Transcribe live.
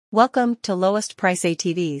Welcome to Lowest Price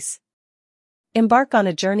ATVs. Embark on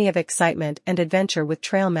a journey of excitement and adventure with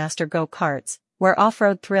Trailmaster Go Karts, where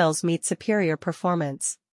off-road thrills meet superior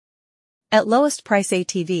performance. At Lowest Price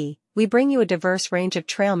ATV, we bring you a diverse range of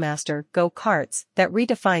Trailmaster Go Karts that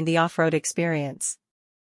redefine the off-road experience.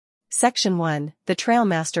 Section 1: The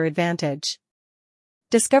Trailmaster Advantage.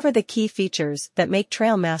 Discover the key features that make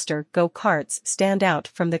Trailmaster Go Karts stand out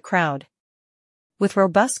from the crowd. With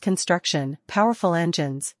robust construction, powerful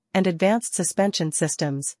engines, and advanced suspension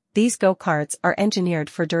systems, these go-karts are engineered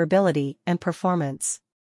for durability and performance.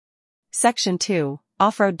 Section 2: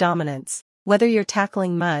 Off-road Dominance. Whether you're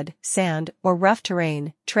tackling mud, sand, or rough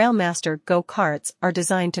terrain, Trailmaster go-karts are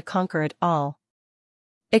designed to conquer it all.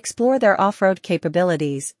 Explore their off-road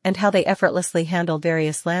capabilities and how they effortlessly handle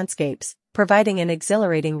various landscapes, providing an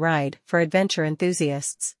exhilarating ride for adventure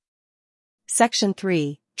enthusiasts. Section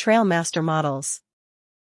 3: Trailmaster Models.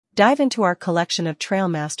 Dive into our collection of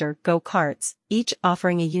Trailmaster go-karts, each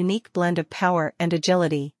offering a unique blend of power and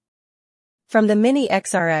agility. From the Mini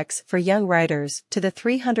XRX for young riders to the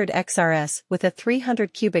 300 XRS with a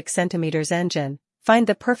 300 cubic centimeters engine, find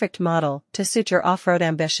the perfect model to suit your off-road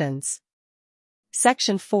ambitions.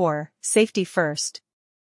 Section 4: Safety First.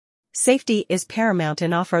 Safety is paramount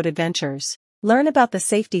in off-road adventures. Learn about the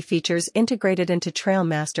safety features integrated into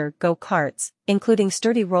Trailmaster go-karts, including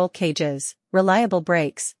sturdy roll cages, reliable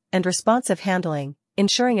brakes, and responsive handling,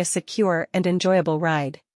 ensuring a secure and enjoyable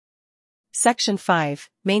ride. Section 5: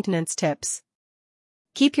 Maintenance Tips.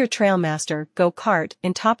 Keep your Trailmaster go-kart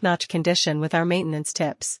in top-notch condition with our maintenance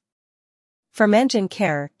tips. From engine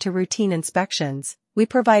care to routine inspections, we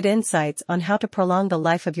provide insights on how to prolong the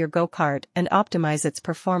life of your go-kart and optimize its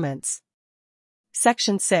performance.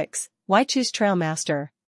 Section 6: Why choose Trailmaster?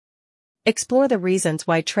 Explore the reasons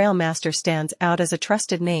why Trailmaster stands out as a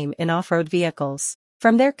trusted name in off-road vehicles.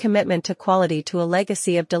 From their commitment to quality to a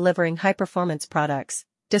legacy of delivering high-performance products,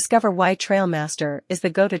 discover why Trailmaster is the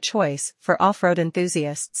go-to choice for off-road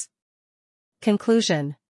enthusiasts.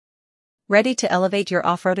 Conclusion: ready to elevate your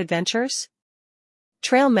off-road adventures?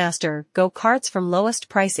 Trailmaster go-karts from Lowest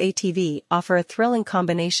Price ATV offer a thrilling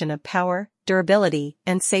combination of power, durability,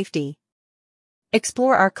 and safety.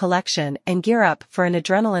 Explore our collection and gear up for an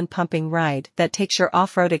adrenaline-pumping ride that takes your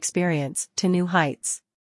off-road experience to new heights.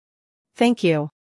 Thank you.